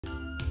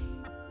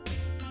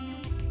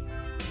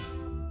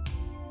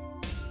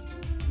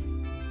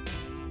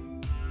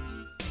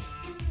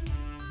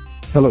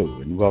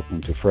Hello and welcome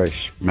to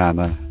Fresh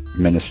Manna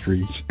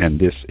Ministries, and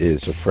this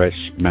is a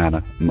Fresh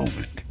Manna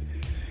Moment.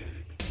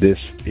 This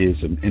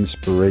is an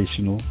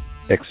inspirational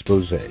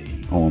expose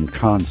on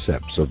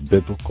concepts of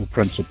biblical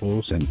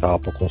principles and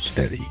topical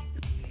study.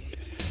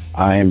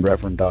 I am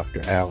Reverend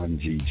Dr. Alan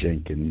G.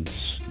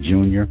 Jenkins,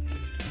 Jr.,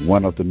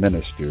 one of the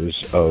ministers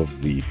of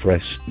the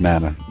Fresh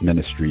Manna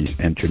Ministries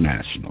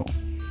International.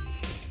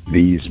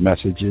 These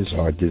messages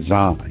are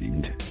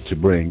designed to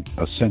bring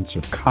a sense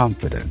of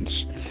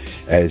confidence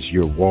as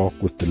your walk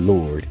with the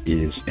Lord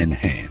is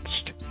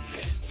enhanced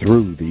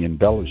through the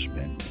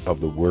embellishment of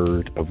the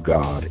Word of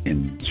God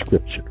in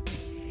Scripture.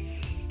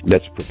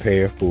 Let's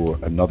prepare for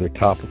another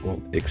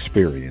topical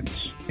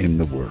experience in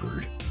the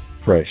Word.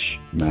 Fresh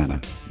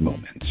Manna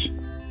Moments.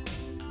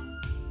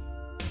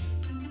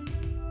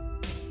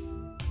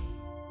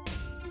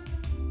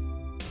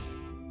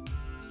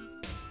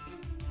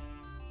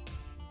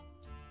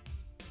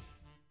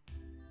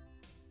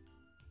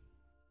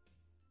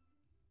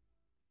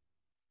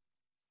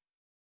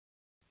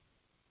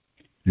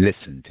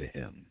 Listen to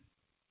him.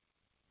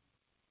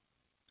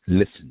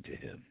 Listen to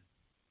him.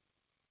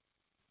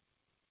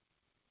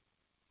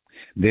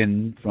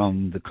 Then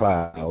from the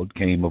cloud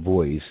came a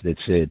voice that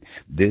said,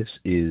 "This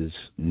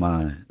is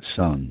my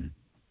Son,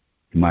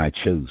 my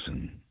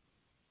chosen.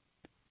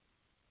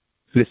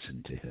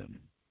 Listen to him."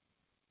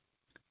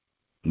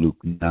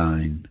 Luke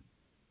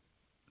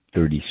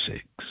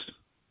 9:36.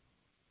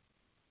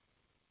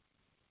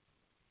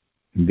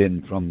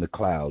 Then from the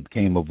cloud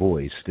came a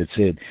voice that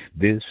said,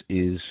 "This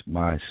is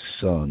my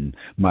Son,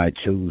 my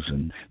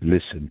chosen.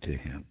 Listen to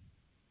him."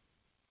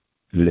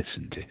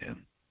 Listen to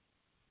him.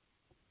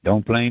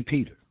 Don't blame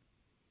Peter.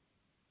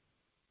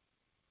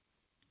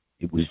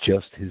 It was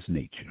just his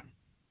nature.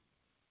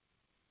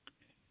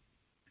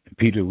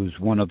 Peter was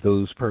one of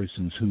those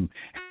persons who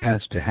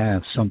has to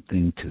have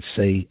something to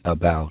say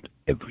about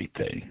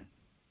everything.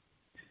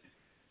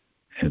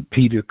 And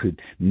Peter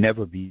could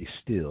never be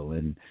still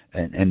and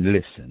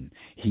listen.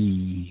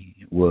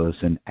 He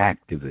was an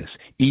activist,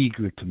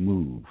 eager to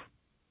move,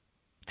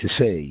 to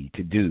say,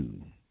 to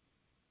do.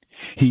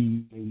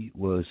 He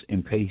was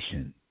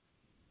impatient.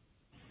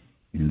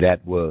 And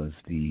that was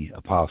the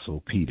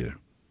Apostle Peter.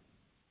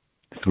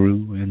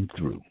 Through and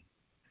through.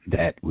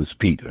 That was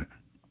Peter.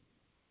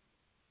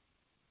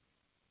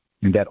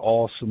 In that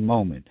awesome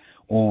moment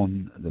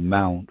on the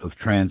Mount of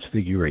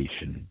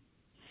Transfiguration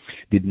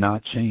did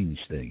not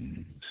change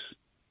things.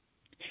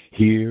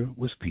 Here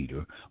was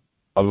Peter,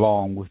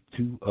 along with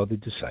two other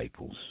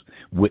disciples,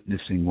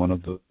 witnessing one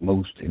of the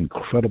most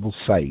incredible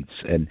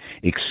sights and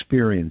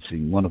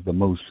experiencing one of the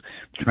most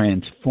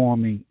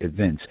transforming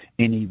events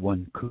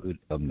anyone could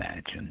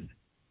imagine.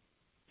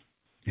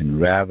 And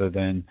rather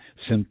than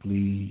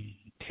simply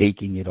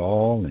taking it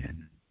all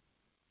in,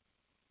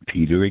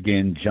 Peter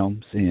again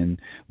jumps in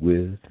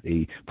with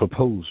a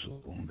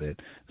proposal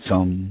that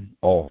some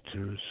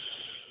altars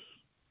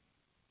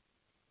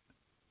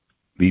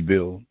be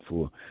built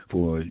for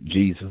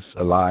Jesus,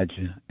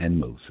 Elijah, and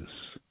Moses.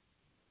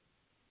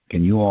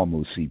 Can you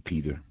almost see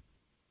Peter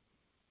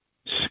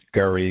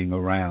scurrying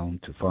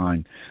around to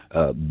find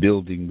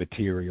building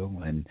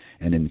material and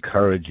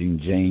encouraging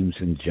James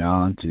and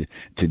John to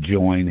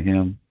join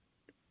him?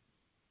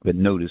 But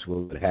notice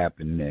what would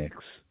happen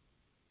next.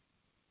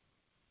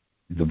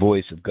 The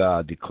voice of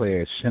God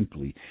declares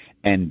simply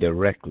and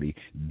directly,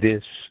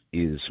 "This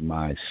is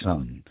my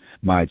Son,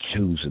 my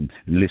chosen.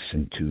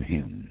 Listen to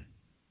him."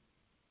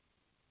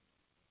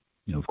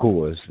 Of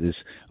course,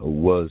 this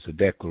was a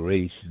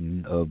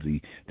declaration of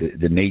the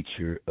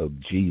nature of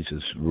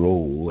Jesus'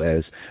 role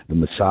as the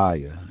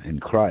Messiah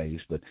and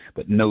Christ, but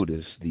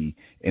notice the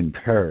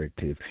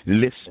imperative,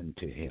 listen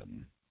to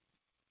him.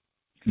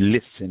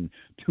 Listen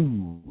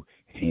to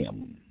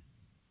him.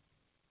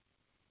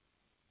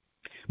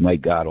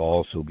 Might God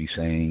also be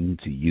saying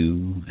to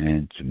you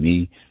and to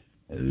me,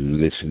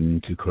 listen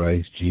to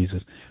Christ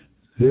Jesus?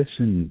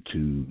 Listen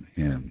to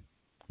him.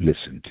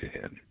 Listen to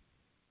him.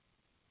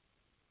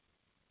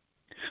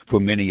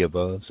 For many of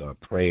us, our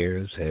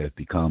prayers have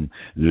become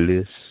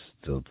lists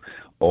of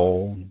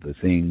all the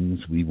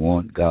things we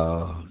want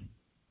God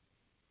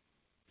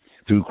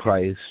through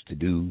Christ to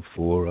do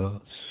for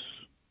us.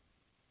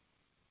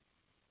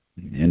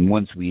 And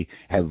once we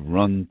have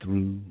run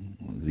through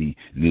the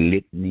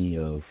litany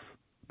of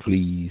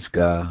please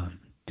God,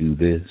 do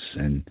this,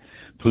 and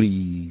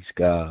please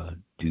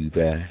God, do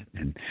that,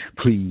 and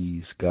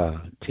please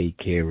God, take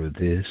care of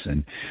this,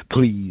 and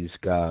please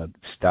God,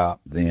 stop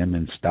them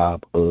and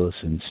stop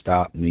us and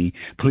stop me,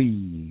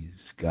 please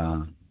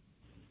God.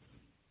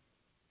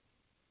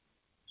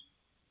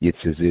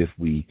 It's as if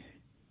we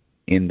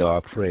end our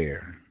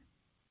prayer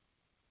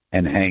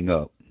and hang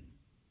up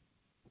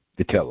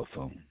the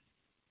telephone.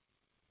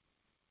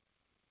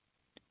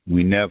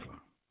 We never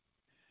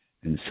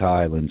in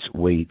silence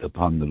wait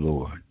upon the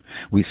Lord.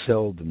 We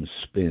seldom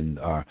spend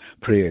our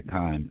prayer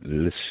time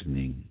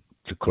listening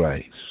to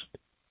Christ.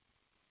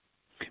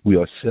 We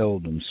are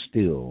seldom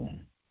still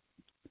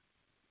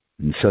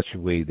in such a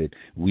way that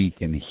we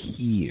can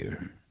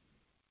hear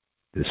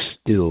the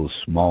still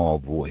small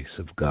voice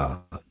of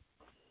God,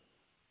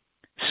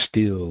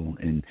 still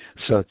in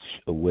such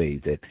a way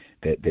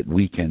that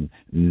we can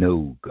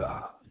know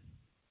God.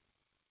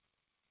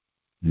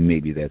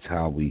 Maybe that's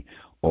how we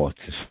ought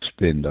to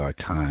spend our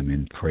time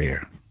in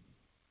prayer,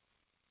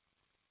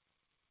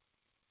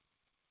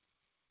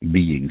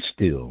 being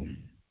still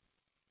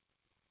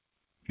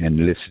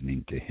and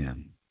listening to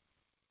him,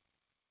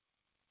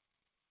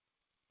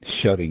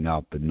 shutting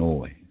out the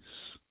noise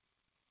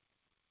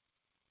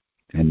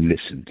and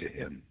listen to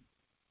him.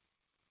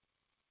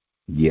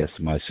 Yes,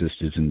 my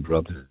sisters and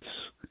brothers,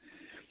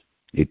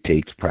 it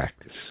takes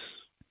practice.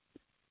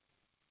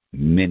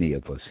 Many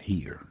of us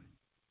hear,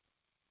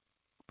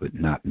 but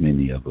not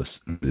many of us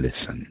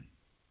listen.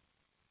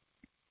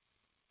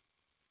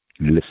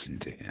 Listen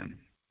to him.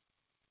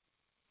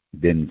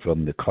 Then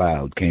from the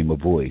cloud came a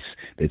voice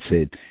that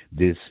said,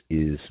 "This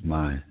is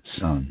my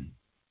son,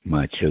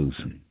 my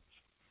chosen.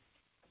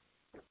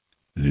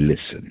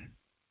 Listen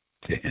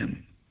to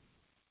him."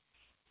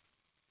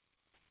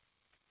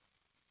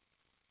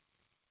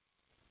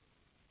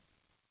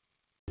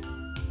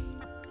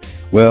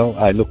 Well,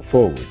 I look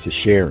forward to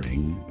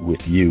sharing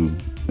with you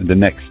the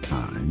next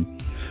time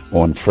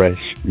on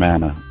Fresh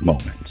Manna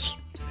Moments.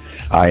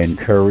 I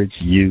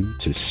encourage you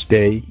to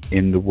stay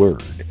in the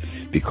Word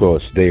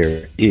because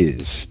there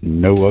is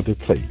no other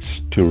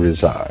place to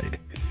reside.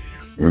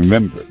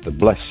 Remember the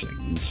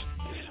blessings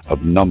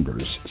of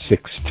Numbers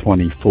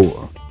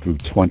 6:24 through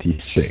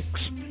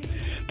 26.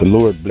 The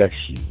Lord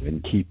bless you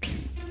and keep you.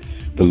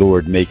 The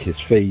Lord make his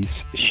face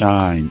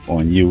shine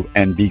on you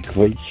and be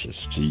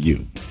gracious to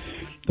you.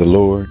 The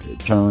Lord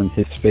turn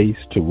his face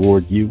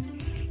toward you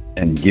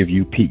and give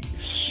you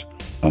peace.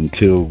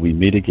 Until we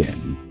meet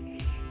again,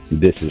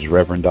 this is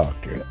Reverend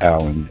Dr.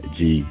 Alan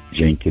G.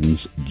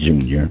 Jenkins,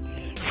 Jr.,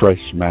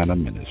 Fresh Manna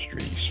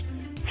Ministries,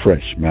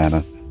 Fresh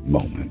Manna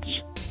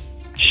Moments.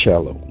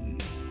 Shalom.